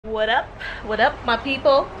What up? What up, my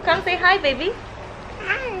people? Come say hi, baby.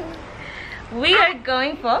 Hi. We are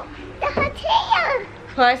going for The hotel.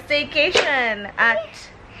 a staycation at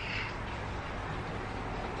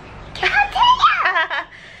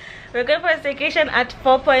we're going for a staycation at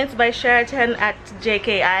 4 Points by Sheraton at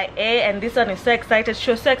Jkia, and this one is so excited. She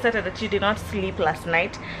was so excited that she did not sleep last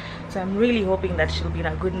night, so I'm really hoping that she'll be in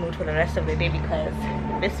a good mood for the rest of the day, because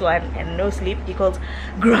this one and no sleep equals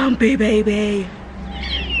grumpy baby.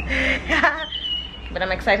 But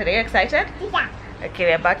I'm excited. Are you excited? Yeah. Okay,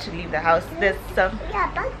 we're about to leave the house. There's some... We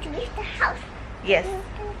are about to leave the house. Yes.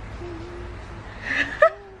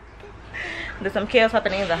 There's some chaos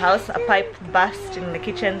happening in the house. A pipe burst in the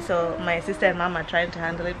kitchen, so my sister and mom are trying to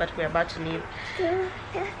handle it, but we're about to leave.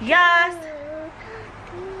 Yes!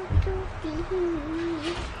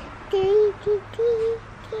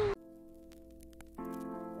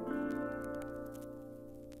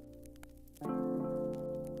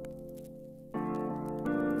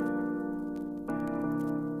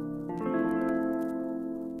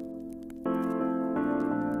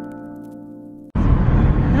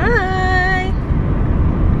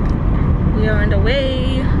 We are on the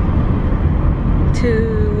way to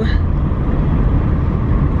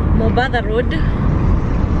Mobada Road.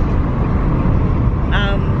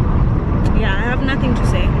 Yeah, I have nothing to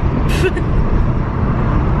say.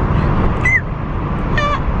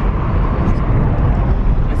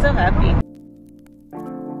 I'm so happy.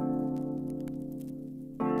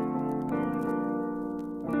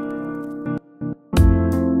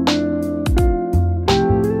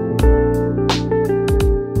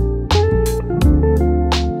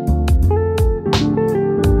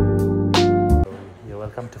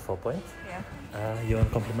 Welcome to 4 Points. Yeah. You're on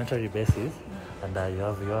complimentary basis, and you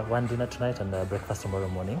have your one dinner tonight and breakfast tomorrow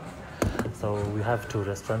morning. So we have two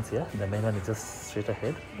restaurants here. The main one is just straight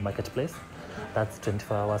ahead, Marketplace. That's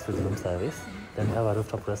 24 hours with room service. Then we have a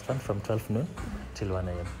rooftop restaurant from 12 noon till 1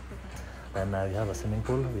 a.m. Then we have a swimming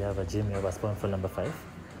pool, we have a gym, we have a swimming pool number 5.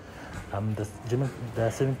 The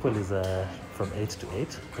swimming pool is from 8 to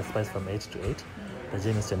 8, the spa is from 8 to 8. The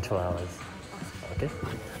gym is 24 hours. Okay,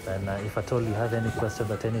 and if at all you have any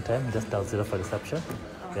questions at any time, just dial 0 for reception.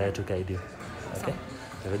 We are here to guide you. Okay,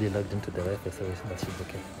 you're already logged into the Wi-Fi, so that should be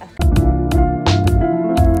okay.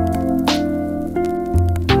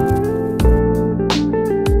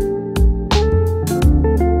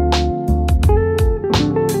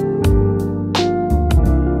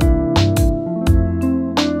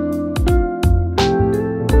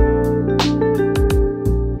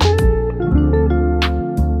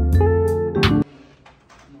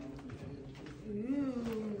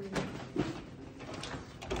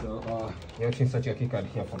 You have to insert your key card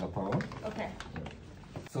here for the power. Okay.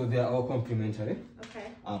 So they are all complimentary. Okay.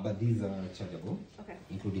 But these are chargeable. Okay.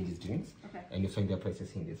 Including these drinks. Okay. And you find their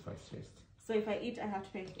prices in this price list. So if I eat, I have to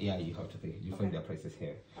pay? Yeah, you have to pay. You find their prices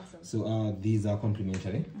here. Awesome. So these are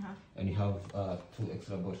complimentary. And you have 2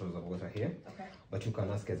 extra bottles of water here. Okay. But you can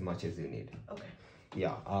ask as much as you need. Okay.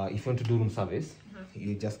 Yeah. If you want to do room service,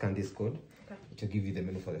 you just scan this code. Okay. It will give you the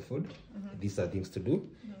menu for the food. These are things to do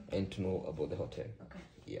and to know about the hotel. Okay.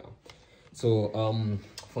 Yeah. So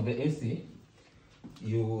for the AC,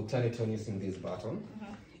 you turn it on using this button.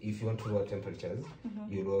 If you want to lower temperatures,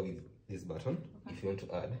 you lower with this button. If you want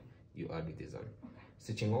to add, you add with this one.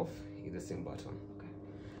 Switching off is the same button.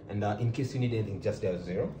 And in case you need anything, just dial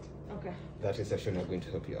 0. Okay. That is actually not going to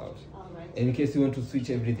help you out. Alright. And in case you want to switch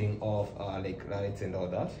everything off, like lights and all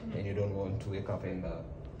that, and you don't want to wake up and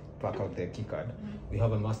pack out the key card, we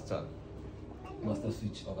have a master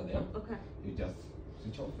switch over there. Okay. You just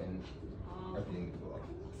switch off and everything will go off.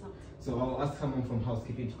 Awesome. So I'll ask someone from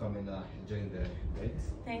housekeeping to come and join the beds.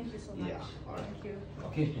 Thank you so much. Yeah, all right. Thank you.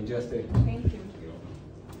 Okay, enjoy your stay. Thank you.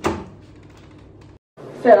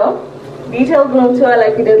 So, detailed room tour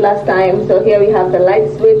like we did last time. So here we have the light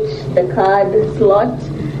switch, the card slot.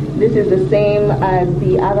 This is the same as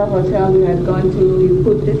the other hotel we had gone to. You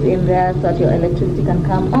put this in there so that your electricity can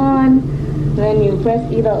come on. Then you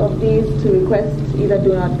press either of these to request either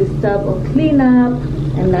do not disturb or clean up.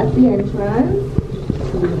 And that's the entrance.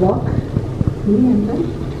 So we walk to the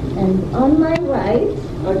entrance. And on my right,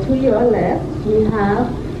 or to your left, we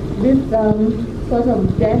have this sort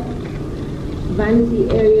of desk vanity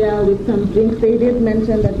area with some drinks. They did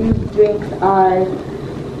mention that these drinks are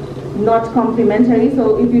not complimentary,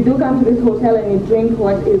 so if you do come to this hotel and you drink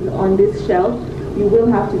what is on this shelf, you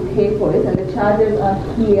will have to pay for it, and the charges are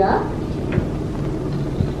here.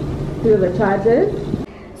 Here are the charges.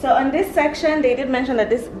 So on this section, they did mention that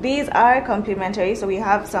these are complimentary. So we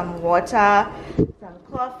have some water, some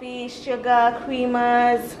coffee, sugar,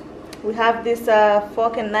 creamers. We have this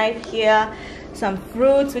fork and knife here. some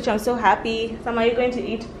fruits, which I'm so happy. Sam, are you going to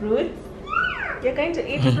eat fruits? You're going to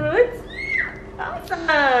eat fruits?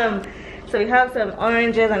 Awesome. So we have some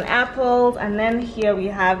oranges and apples, and then here we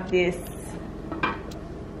have this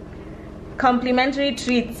complimentary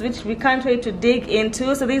treats, which we can't wait to dig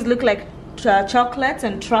into. So these look like chocolates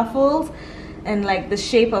and truffles, and like the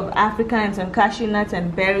shape of Africa, and some cashew nuts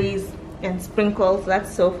and berries and sprinkles.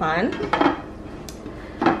 That's so fun.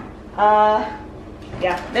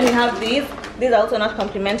 Yeah, then we have these. These are also not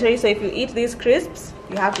complimentary, so if you eat these crisps,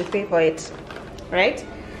 you have to pay for it, right?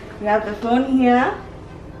 We have the phone here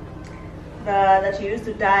that you use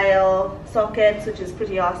to dial sockets, which is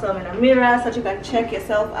pretty awesome, and a mirror so that you can check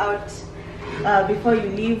yourself out before you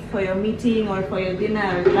leave for your meeting or for your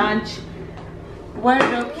dinner or lunch.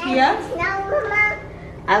 Wardrobe here.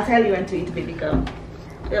 I'll tell you when to eat, baby girl.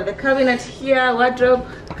 We have the cabinet here, wardrobe,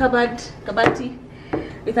 cupboard, kabati,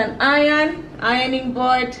 with an ironing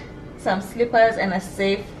board, some slippers, and a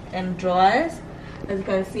safe and drawers. As you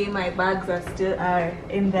can see, my bags are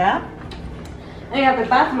in there. And you have the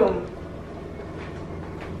bathroom.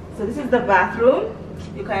 So this is the bathroom.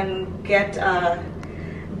 You can get a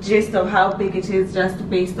gist of how big it is just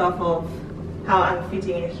based off of how I'm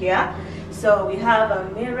fitting it here. So we have a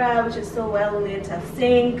mirror, which is so well lit, a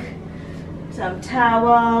sink, some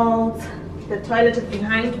towels. The toilet is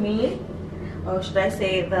behind me, or should I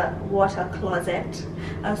say the water closet.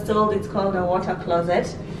 I was told it's called a water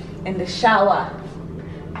closet. And the shower,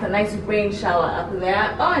 it's a nice rain shower up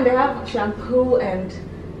there. Oh, and they have shampoo and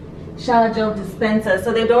shower gel dispensers,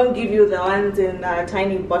 so they don't give you the ones in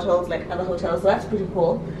tiny bottles like other hotels. So that's pretty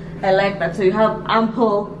cool. I like that. So you have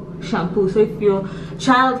ample shampoo, so if your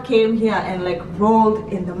child came here and like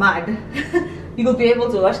rolled in the mud, you will be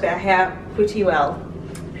able to wash their hair pretty well.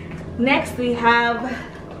 Next we have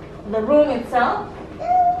the room itself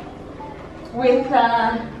with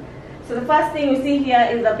so the first thing you see here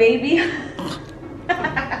is a baby.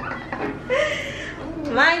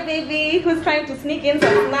 My baby, who's trying to sneak in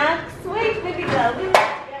some snacks. Wait, baby girl, we'll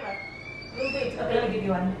wait. Okay, let me give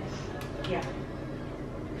you one. Yeah.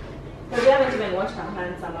 Because we haven't even washed our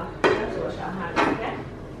hands, Summer. We have to wash our hands,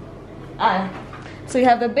 okay? So you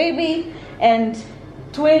have the baby and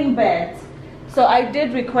twin beds. So I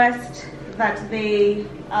did request that they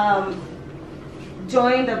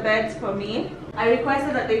join the beds for me. I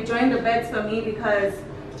requested that they join the beds for me because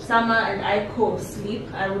Summer and I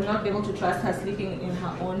co-sleep. I would not be able to trust her sleeping in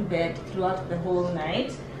her own bed throughout the whole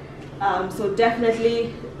night. So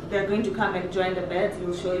definitely they're going to come and join the beds.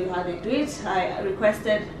 We'll show you how they do it. I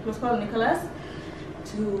requested, it was called Nicholas,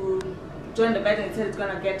 to join the bed, and it said it's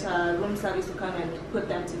going to get a room service to come and put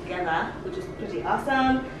them together, which is pretty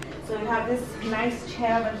awesome. So we have this nice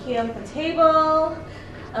chair over here with a table,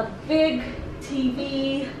 a big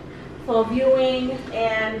TV for viewing,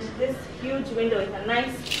 and this huge window with a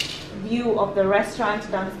nice view of the restaurant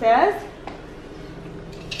downstairs.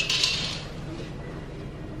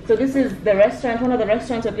 So this is the restaurant, one of the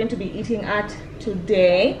restaurants we're going to be eating at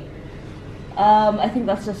today. I think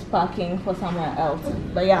that's just parking for somewhere else,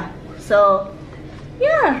 but yeah. So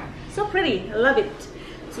yeah, so pretty, I love it.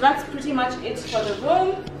 So that's pretty much it for the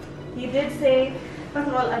room. He did say, first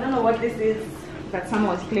of all, I don't know what this is that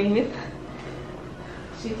someone was playing with.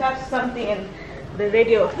 She touched something in the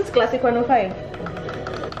radio. This classic 105.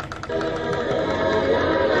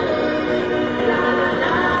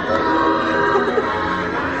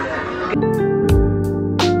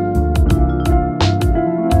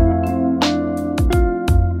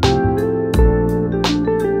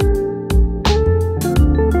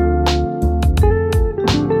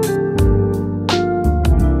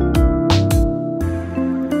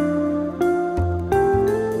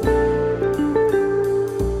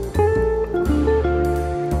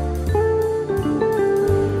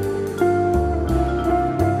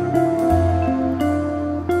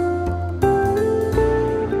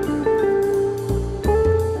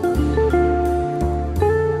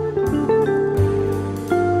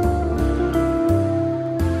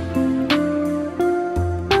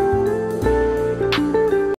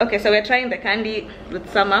 Okay, so we're trying the candy with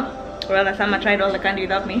Summer, or rather Summer tried all the candy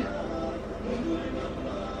without me.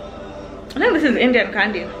 I think this is Indian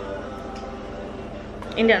candy,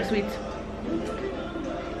 Indian sweets.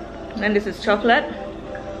 And then this is chocolate.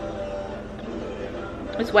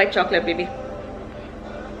 It's white chocolate, baby.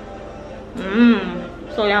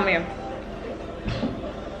 Mmm, so yummy.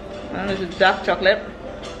 And this is dark chocolate.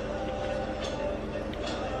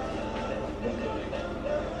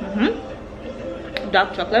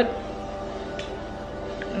 Dark chocolate,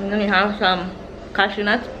 and then you have some cashew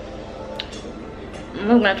nuts. I'm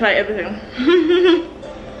gonna try everything.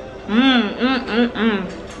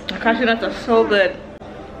 The cashew nuts are so good.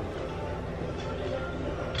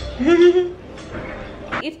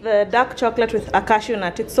 Eat the dark chocolate with a cashew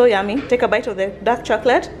nut. It's so yummy. Take a bite of the dark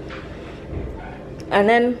chocolate and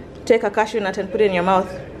then take a cashew nut and put it in your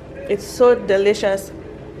mouth. It's so delicious.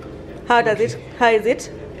 How is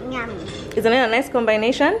it? Yummy. Isn't it a nice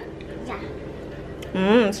combination?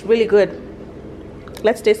 Yeah. It's really good.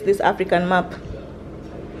 Let's taste this African map.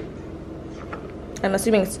 I'm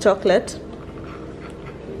assuming it's chocolate.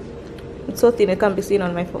 It's so thin it can't be seen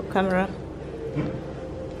on my camera.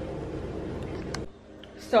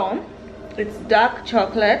 So, it's dark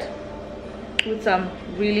chocolate with some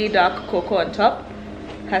really dark cocoa on top.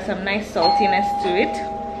 Has some nice saltiness to it.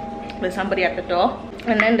 There's somebody at the door.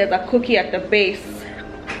 And then there's a cookie at the base.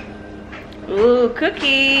 Ooh,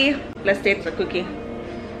 cookie! Let's taste the cookie.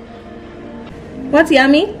 What's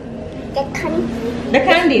yummy? The candy. The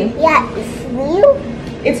candy? Yeah, it's real.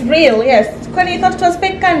 It's real, yes. Connie, you thought it was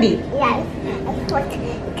fake candy? Yes, I thought it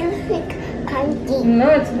was fake candy. No,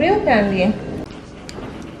 it's real candy.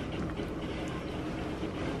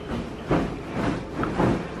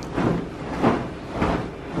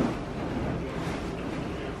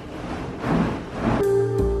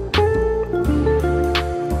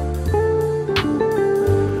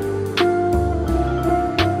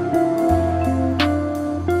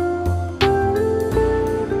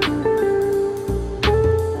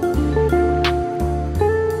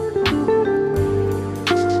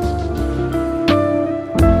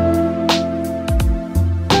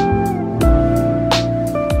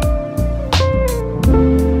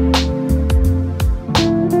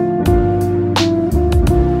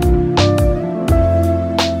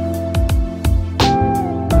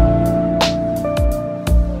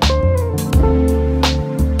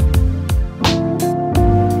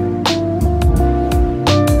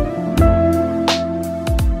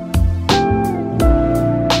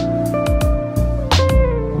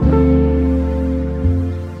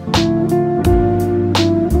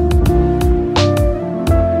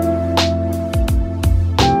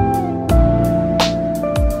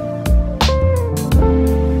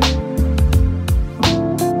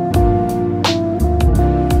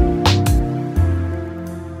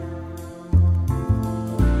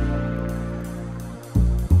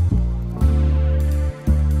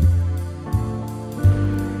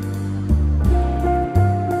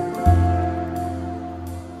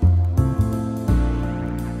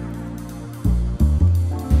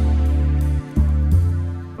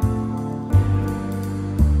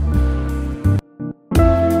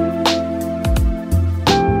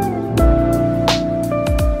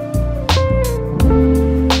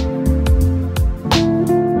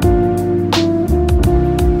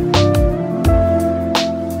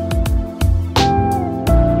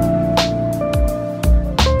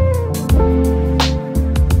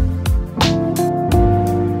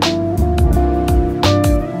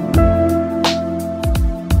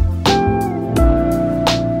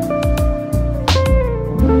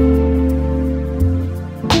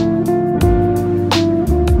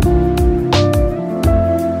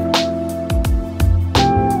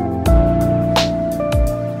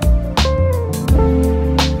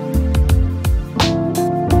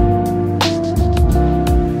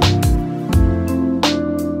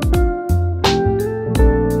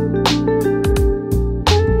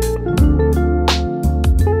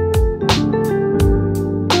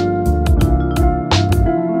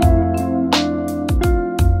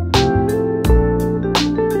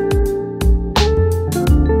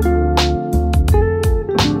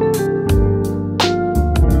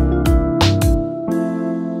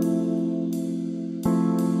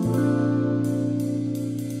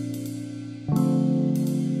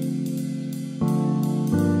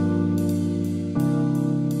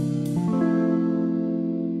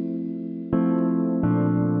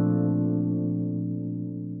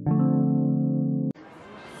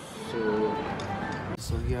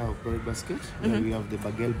 So here our bread basket, where we have the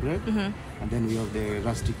bagel bread, and then we have the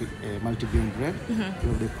rustic multi-grain bread, we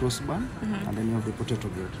have the cross bun, and then we have the potato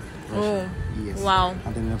bread. Oh, yes. Wow.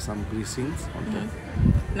 And then we have some greasings on top.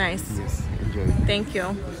 Nice. Yes, enjoy. Thank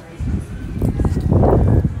you.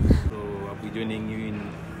 So I'll be joining you in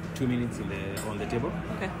 2 minutes on the table.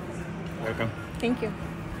 Okay. Welcome. Thank you.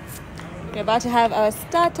 We're about to have our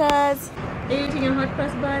starters. Are you eating your hot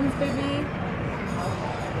cross buns, baby?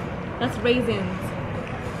 That's raisins.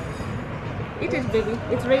 Eat it, baby.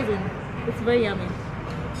 It's raisin. It's very yummy.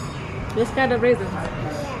 You're scared of raisins?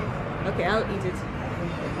 Okay, I'll eat it.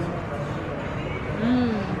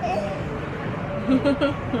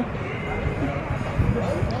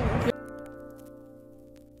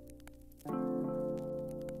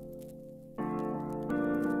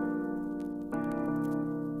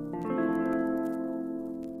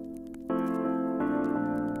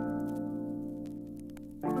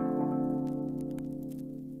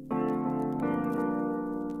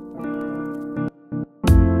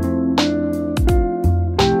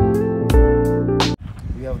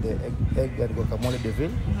 have the egg and guacamole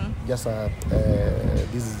deville. Just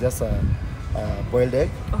this is just a boiled egg,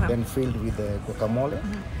 then filled with the guacamole,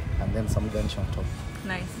 and then some garnish on top.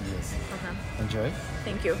 Nice. Yes. Okay. Enjoy.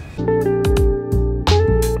 Thank you.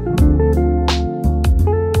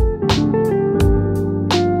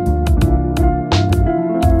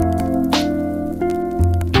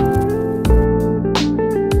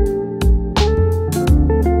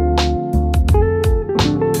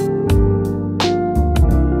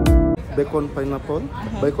 Bacon, pineapple,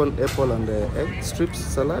 bacon, apple, and egg strips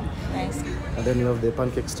salad. Nice. And then you have the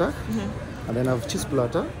pancake stack. And then I have cheese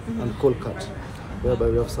platter and cold cut, whereby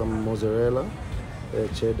we have some mozzarella,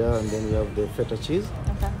 cheddar, and then we have the feta cheese.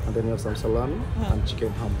 And then you have some salami and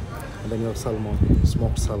chicken ham. And then you have salmon,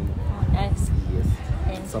 smoked salmon. Oh, nice. Yes.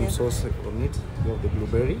 Thank Some you. sauce on it. You have the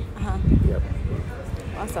blueberry. Yep.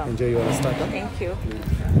 Awesome. Enjoy your starter. Thank you.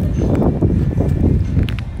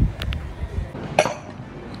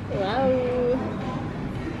 Wow.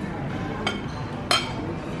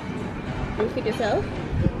 You feed yourself?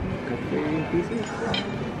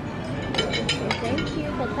 Thank you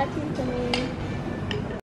for cutting for me.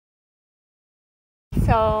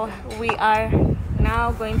 So we are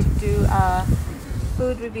now going to do a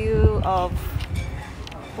food review of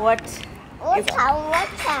what is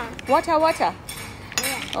water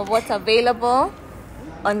of what's available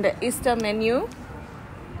on the Easter menu.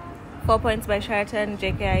 4 Points by Sheraton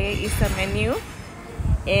Jkia Easter menu,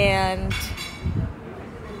 and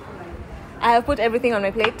I have put everything on my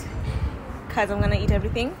plate because I'm gonna eat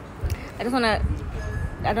everything. I just wanna,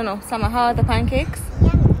 I don't know, Summer, how are the pancakes?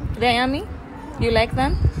 Yummy. They're yummy? You like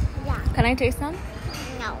them? Yeah. Can I taste them?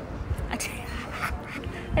 No.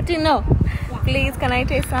 I didn't know. Please, can I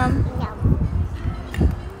taste some? No.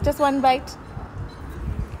 Just one bite.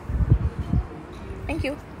 Thank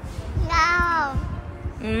you. No.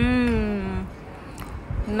 Mmm.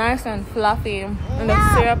 Nice and fluffy. And the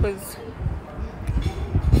syrup is...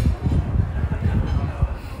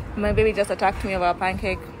 My baby just attacked me over a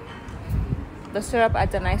pancake. The syrup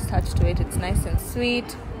adds a nice touch to it. It's nice and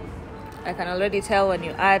sweet. I can already tell when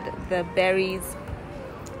you add the berries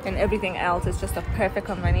and everything else. It's just a perfect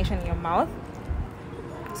combination in your mouth.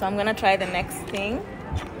 So I'm gonna try the next thing.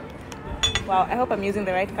 Wow, I hope I'm using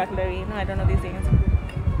the right cutlery. No, I don't know these things.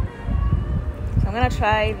 So I'm gonna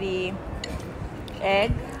try the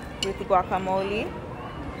egg with guacamole.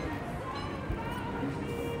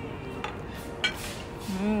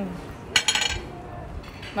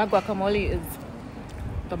 My guacamole is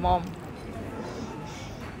the mom.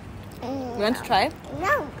 You want to try?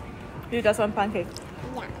 No. You just want pancake.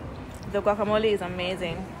 Yeah. The guacamole is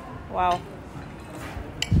amazing. Wow.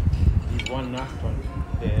 This one last one,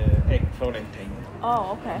 the egg Florentine.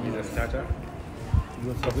 Oh, okay. Is a starter.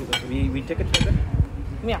 So we take it further?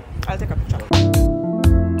 Yeah, I'll take a picture.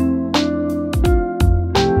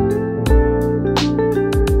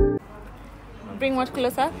 Bring what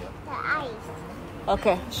closer? The ice.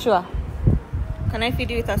 Okay, sure. Can I feed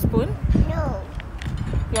you with a spoon? No.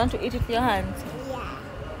 You want to eat it with your hands? Yeah.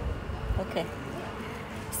 Okay.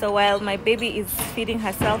 So while my baby is feeding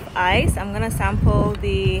herself ice, I'm gonna sample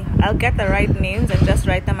the... I'll get the right names and just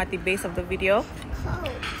write them at the base of the video. Cold.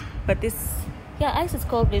 But this... Yeah, ice is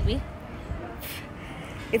cold, baby.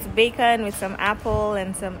 It's bacon with some apple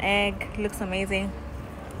and some egg. Looks amazing.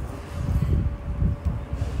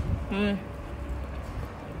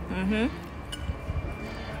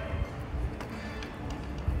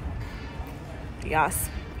 Yes.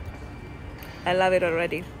 I love it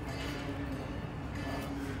already.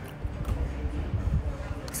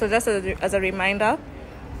 So just as a reminder,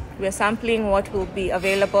 we're sampling what will be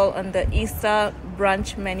available on the Easter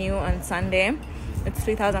brunch menu on Sunday. It's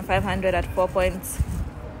 3,500 at 4 Points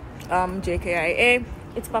JKIA.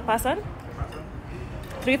 It's per person.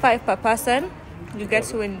 3,500 per person. You get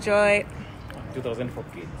to enjoy 2,000 for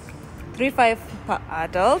kids. 3,500 per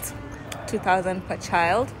adult, 2,000 per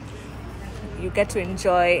child. You get to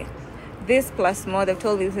enjoy this plus more. They've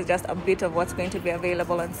told me this is just a bit of what's going to be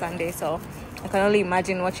available on Sunday, so I can only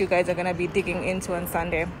imagine what you guys are going to be digging into on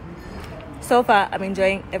Sunday. So far, I'm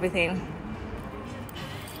enjoying everything.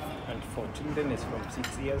 And for children is from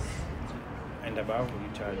 6 years and above,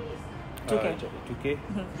 we charge 2K. 2K.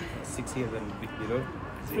 6 years and below,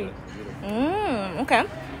 Free. zero. Okay.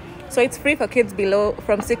 So it's free for kids below,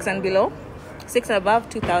 from 6 and below. 6 and above,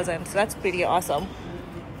 2,000. So that's pretty awesome.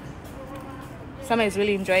 Summer is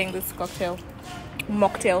really enjoying this cocktail.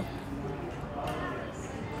 Mocktail.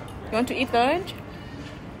 You want to eat the orange?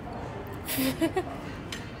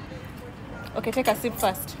 Okay, take a sip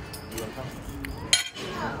first.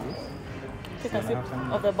 Take a sip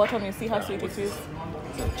of the bottom. You see how sweet it is.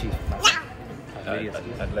 Some cheese.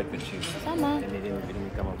 I'd like the cheese. Sama.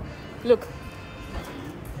 Look.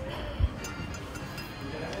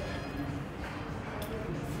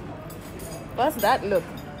 What's that? Look.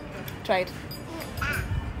 Try it.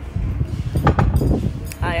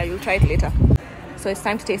 Ah, yeah, you'll try it later. So it's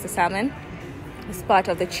time to taste the salmon. It's part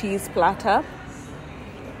of the cheese platter.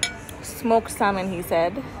 Smoked salmon, he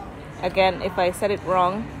said. Again, if I said it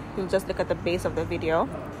wrong, you'll just look at the base of the video.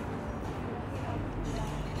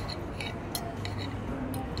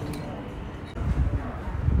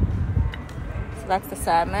 So that's the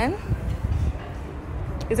salmon.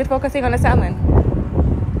 Is it focusing on the salmon?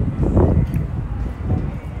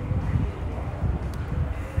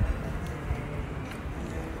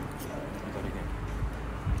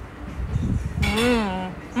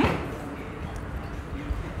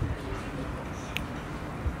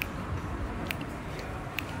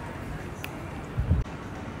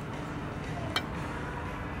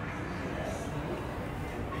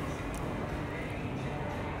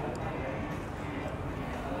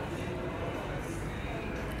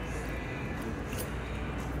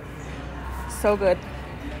 So good.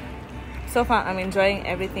 So far I'm enjoying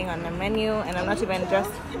everything on the menu, and I'm not even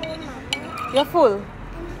just... You're full.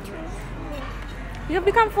 You've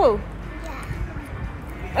become full.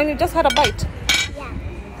 Yeah. And you just had a bite. Yeah.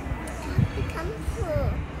 Become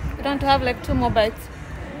full. You don't want to have like 2 more bites?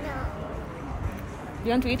 No.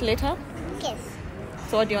 You want to eat later? Yes.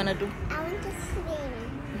 So what do you want to do? I want to swim.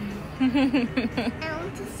 I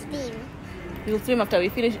want to swim. You'll swim after we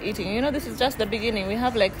finish eating. You know, this is just the beginning. We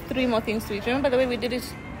have like 3 more things to eat. Remember the way we did it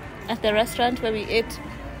at the restaurant where we ate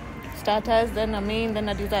starters, then a main, then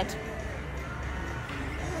a dessert?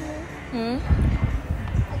 Hmm?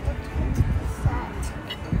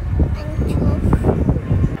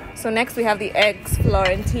 So next we have the eggs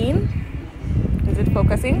Florentine. Is it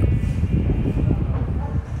focusing?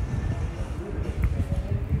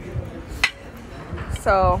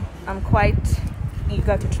 So I'm quite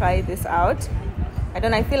eager to try this out.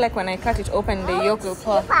 I feel like when I cut it open, the yolk will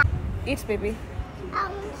pour. Eat, baby.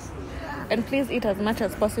 And please eat as much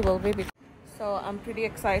as possible, baby. So I'm pretty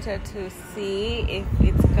excited to see if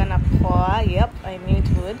it's gonna pour. Yep, I knew it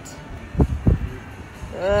would.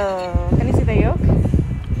 Oh, can you see the yolk?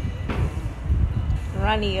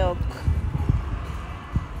 Runny yolk.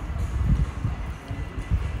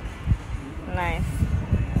 Nice.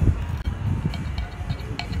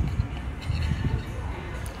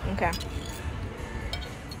 Okay.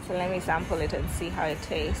 So let me sample it and see how it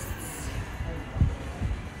tastes.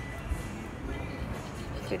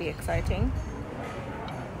 Pretty exciting.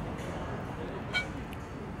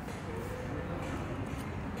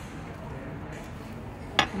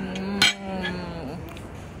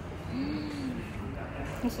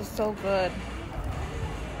 This is so good.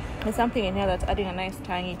 There's something in here that's adding a nice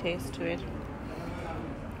tangy taste to it.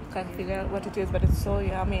 Can't figure out what it is, but it's so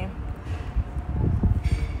yummy.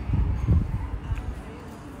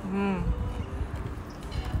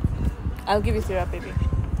 I'll give you syrup, baby.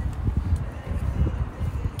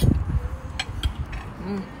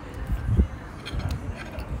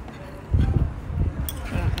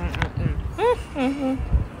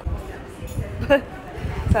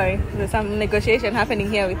 Sorry, there's some negotiation happening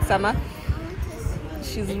here with Summer.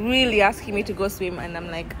 She's really asking me to go swim, and I'm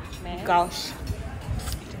like, gosh.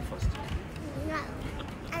 No.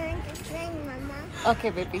 I want to swim, Mama.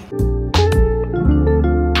 Okay, baby.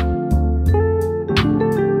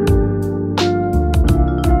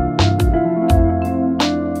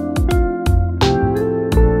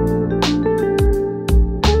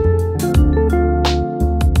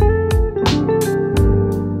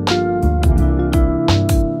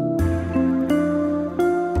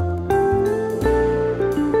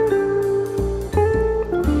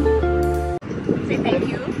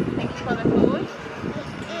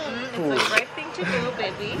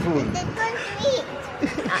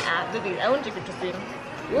 I won't take it to swim.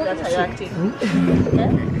 That's how you're acting. Okay?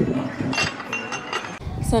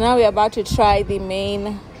 So now we're about to try the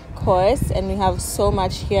main course, and we have so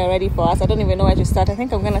much here ready for us. I don't even know where to start. I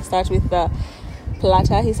think I'm gonna start with the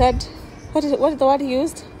platter. He said, what is the word he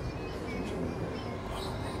used?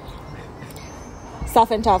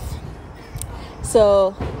 Soft and tough.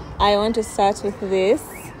 So I want to start with this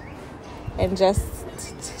and just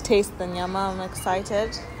taste the nyama. I'm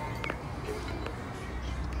excited.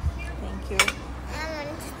 Thank you. I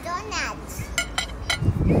want donuts.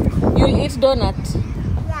 You'll eat donut?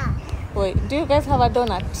 Yeah. Wait, do you guys have a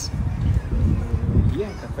donut? Yeah,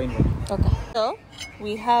 I can find one. Okay. So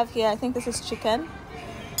we have here, I think this is chicken.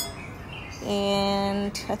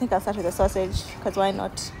 And I think I'll start with the sausage, because why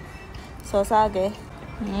not? Sausage.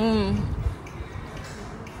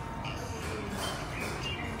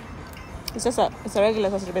 It's just it's a regular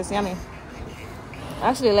sausage, but it's yummy. I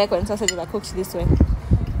actually like when sausages are cooked this way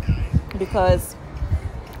because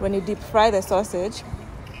when you deep fry the sausage,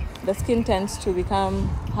 the skin tends to become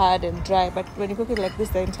hard and dry. But when you cook it like this,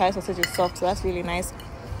 the entire sausage is soft, so that's really nice.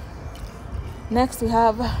 Next, we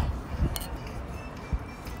have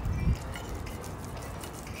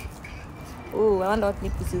ooh, I wonder what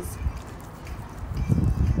meat this is.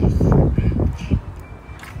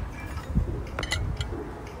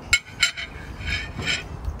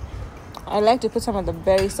 I like to put some of the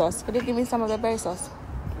berry sauce. Could you give me some of the berry sauce?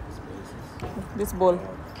 This bowl.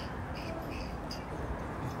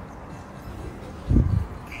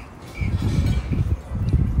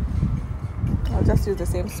 I'll just use the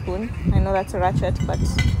same spoon. I know that's a ratchet, but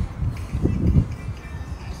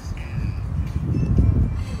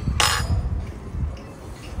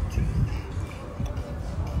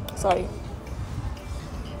sorry.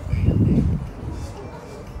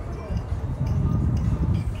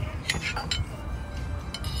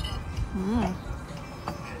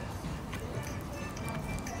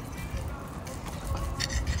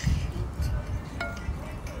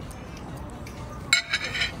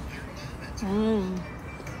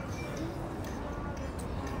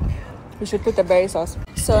 We should put the berry sauce.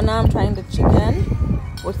 So now I'm trying the chicken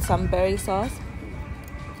with some berry sauce.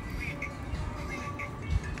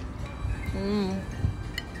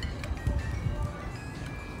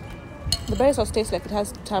 The berry sauce tastes like it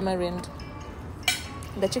has tamarind.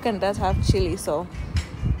 The chicken does have chili, so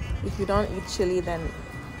if you don't eat chili, then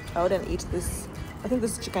I wouldn't eat this. I think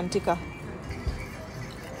this is chicken tikka.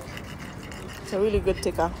 It's a really good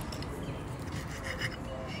tikka.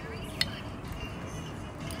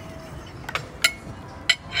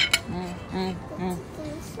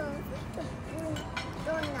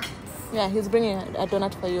 Yeah, he's bringing a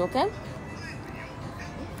donut for you, okay?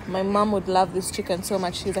 My mom would love this chicken so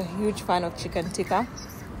much. She's a huge fan of chicken tikka.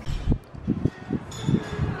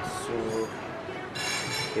 So,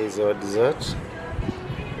 here's our dessert.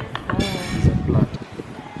 It's a platter.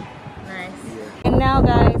 Nice. Yeah. And now,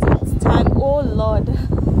 guys, it's time. Oh, Lord.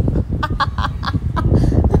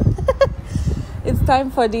 It's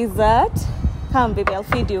time for dessert. Come, baby, I'll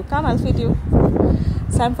feed you. Come, I'll feed you.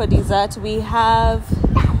 It's time for dessert. We have...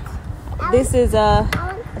 This is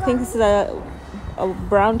I think this is a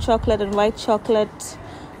brown chocolate and white chocolate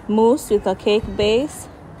mousse with a cake base.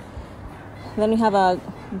 Then we have a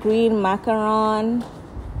green macaron.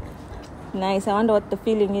 Nice. I wonder what the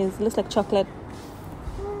filling is. It looks like chocolate.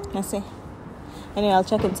 Let's see. Anyway, I'll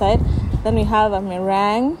check inside. Then we have a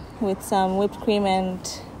meringue with some whipped cream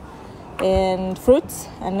and fruits.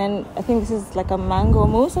 And then I think this is like a mango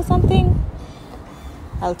mousse or something.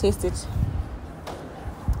 I'll taste it.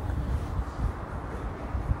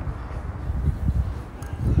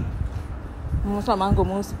 It's not mango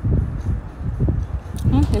mousse.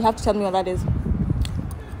 You'll have to tell me what that is.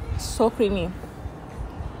 So creamy.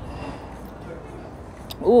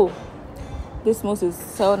 Ooh, this mousse is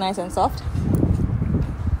so nice and soft.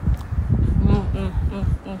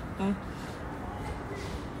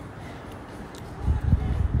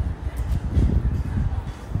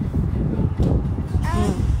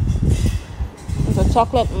 It's a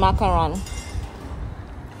chocolate macaron.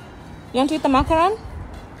 You want to eat the macaron?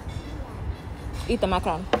 Eat the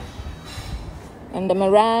macaron. And the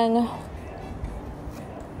meringue.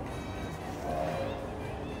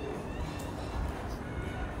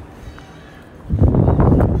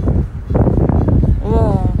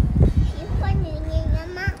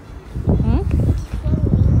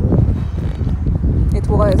 It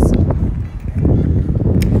was.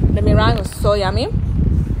 The meringue was so yummy.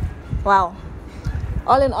 Wow.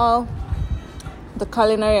 All in all, the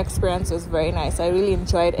culinary experience was very nice. I really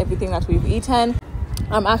enjoyed everything that we've eaten.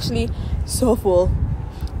 I'm actually so full.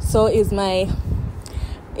 So is my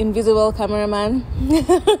invisible cameraman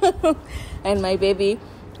and my baby.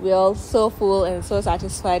 We're all so full and so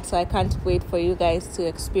satisfied. So I can't wait for you guys to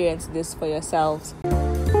experience this for yourselves.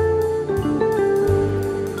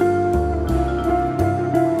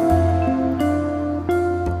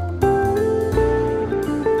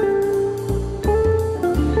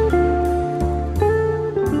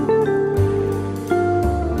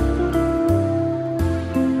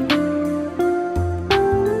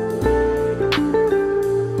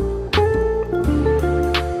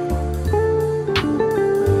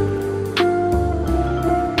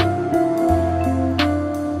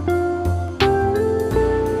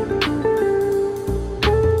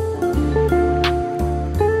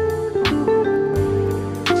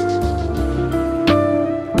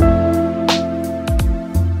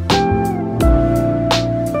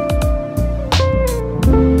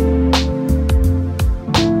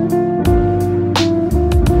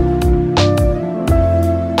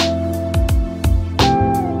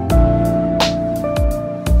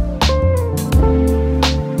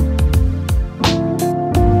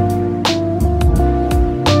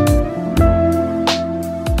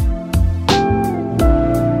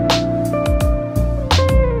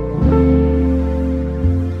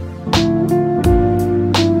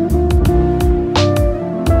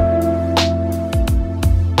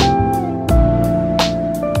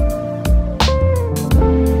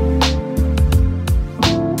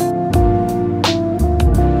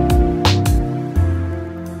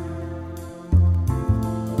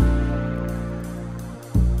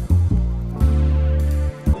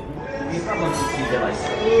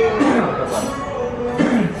 god.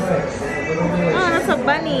 Oh, that's a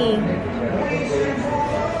bunny.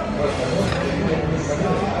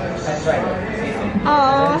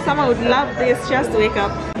 Oh, someone would love this. She has to wake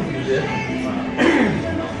up. You're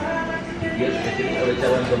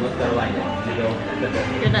done.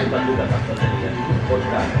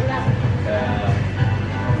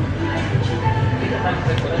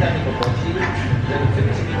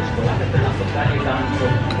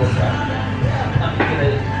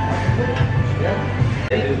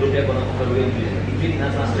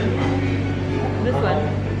 This one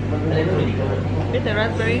with the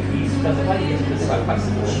raspberry.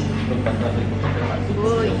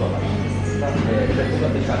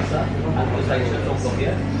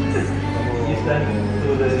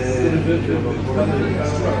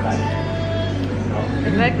 I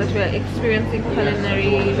like that we are experiencing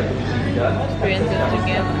culinary experiences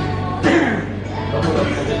together.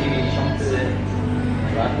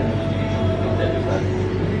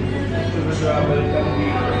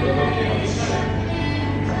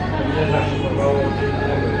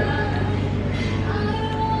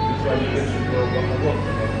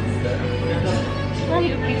 Why are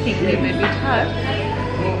you picking them? Maybe it's hard.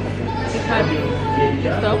 It's hard to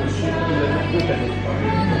stop.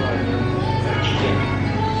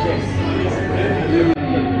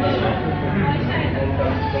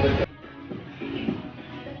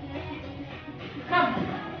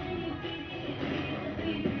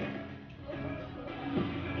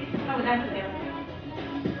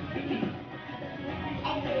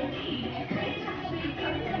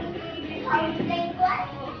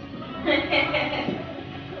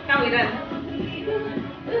 Come, we done.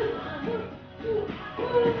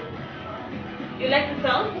 You like the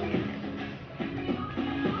sound?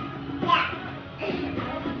 Yeah.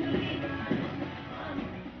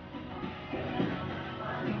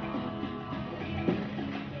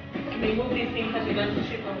 Can we move these things as we don't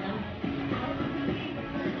strip them now?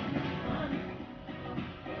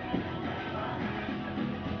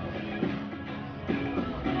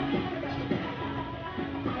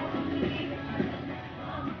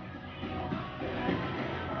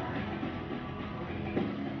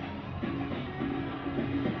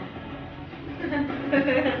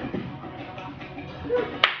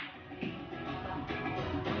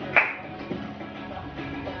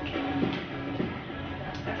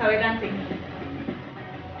 That's how we're dancing.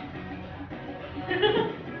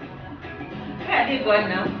 Where are you going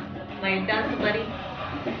now, my dance buddy?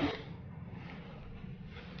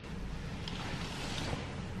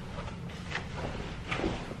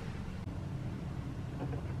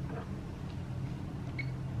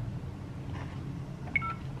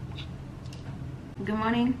 Good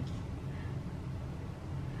morning.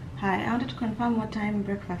 Hi, I wanted to confirm what time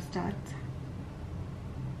breakfast starts.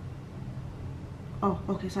 Oh,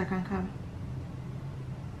 okay, so I can come.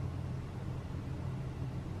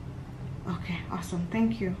 Okay, awesome.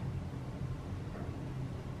 Thank you.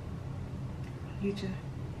 You too.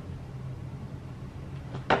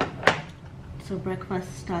 So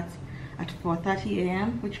breakfast starts at 4:30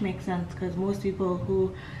 a.m., which makes sense because most people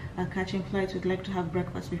who are catching flights would like to have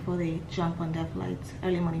breakfast before they jump on their flights,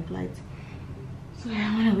 early morning flights. So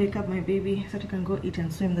I want to wake up my baby so that we can go eat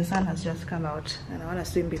and swim. The sun has just come out and I want to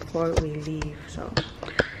swim before we leave. So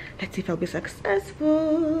let's see if I'll be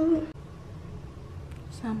successful.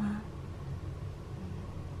 Summer.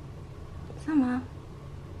 Summer.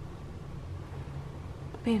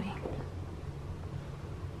 Baby.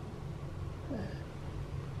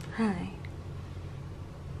 Hi.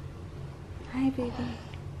 Hi, baby.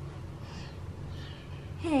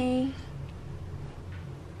 Hey.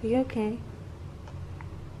 Are you okay?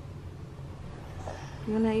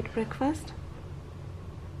 You wanna eat breakfast?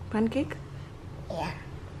 Pancake? Yeah.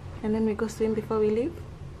 And then we go swim before we leave?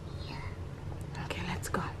 Yeah. Okay, let's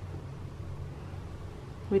go.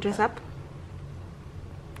 We dress up?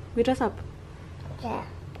 We dress up? Yeah.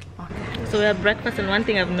 Okay. So we have breakfast, and one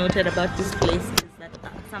thing I've noted about this place is that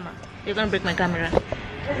Summer, you're gonna break my camera.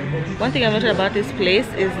 One thing I've noted about this place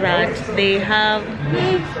is that they have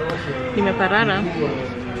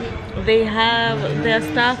they have their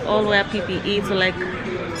staff all wear PPE, so like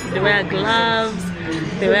they wear gloves,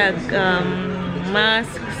 they wear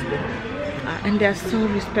masks, and they're so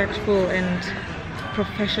respectful and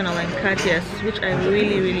professional and courteous, which I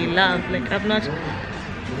really love. Like I've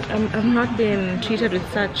not been treated with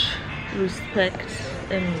such respect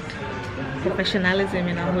and professionalism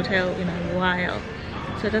in a hotel in a while.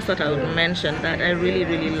 So that's what I would mention, that I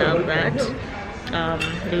really love that.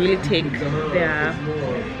 They really take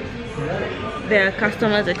their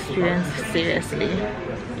customers' experience seriously.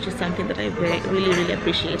 which is something that I really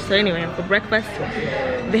appreciate. So anyway, for breakfast,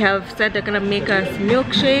 they have said they're gonna make us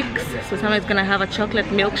milkshakes. So somebody's gonna have a chocolate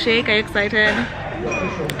milkshake. Are you excited?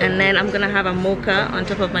 And then I'm gonna have a mocha on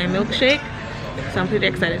top of my milkshake. So I'm pretty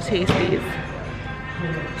excited to taste these.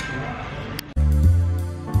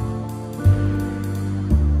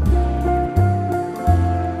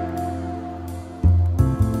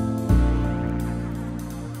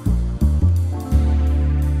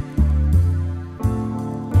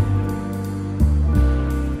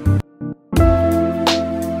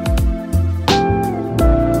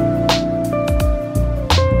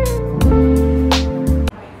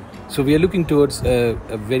 So we are looking towards a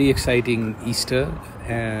very exciting Easter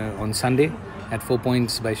on Sunday at 4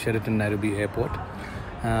 Points by Sheraton Nairobi Airport.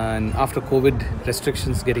 And after COVID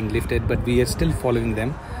restrictions getting lifted, but we are still following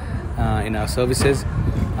them in our services.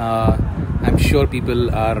 I'm sure people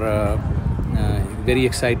are very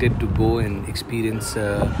excited to go and experience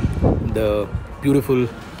the beautiful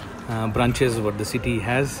brunches what the city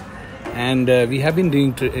has. And we have been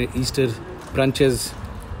doing Easter brunches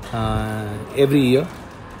every year.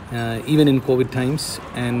 Even in COVID times,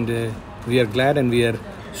 and we are glad and we are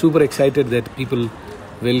super excited that people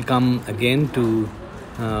will come again to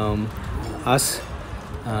us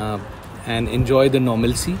and enjoy the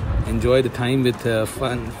normalcy, enjoy the time with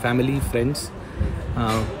fun, family, friends.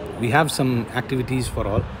 We have some activities for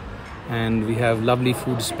all, and we have lovely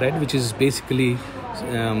food spread, which is basically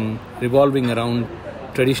revolving around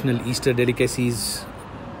traditional Easter delicacies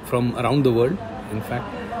from around the world, in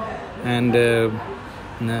fact. And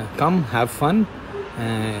come have fun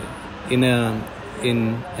in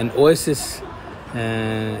an oasis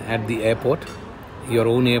at the airport, your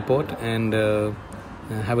own airport, and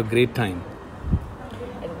have a great time.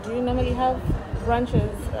 Do you normally have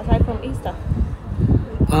brunches aside from Easter?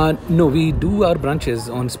 No, we do our brunches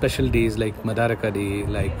on special days like Madaraka Day,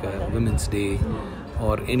 like Women's Day,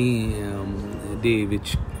 or any day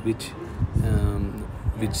which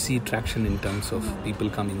see traction in terms of people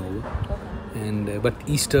coming over. And but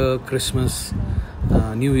Easter, Christmas,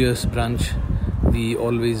 New Year's brunch, we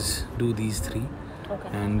always do these three.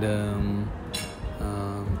 And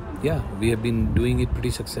yeah, we have been doing it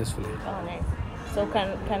pretty successfully. Oh, nice. So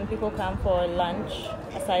can people come for lunch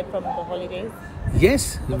aside from the holidays?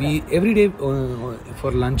 Yes, we every day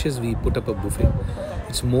for lunches we put up a buffet.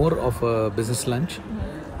 It's more of a business lunch,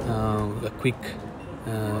 a quick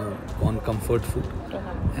on comfort food.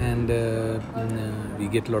 And we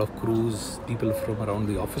get a lot of crews, people from around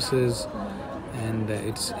the offices, and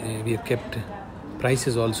we have kept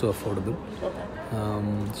prices also affordable.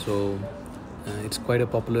 So it's quite a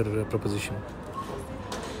popular proposition.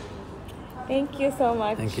 Thank you so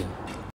much. Thank you.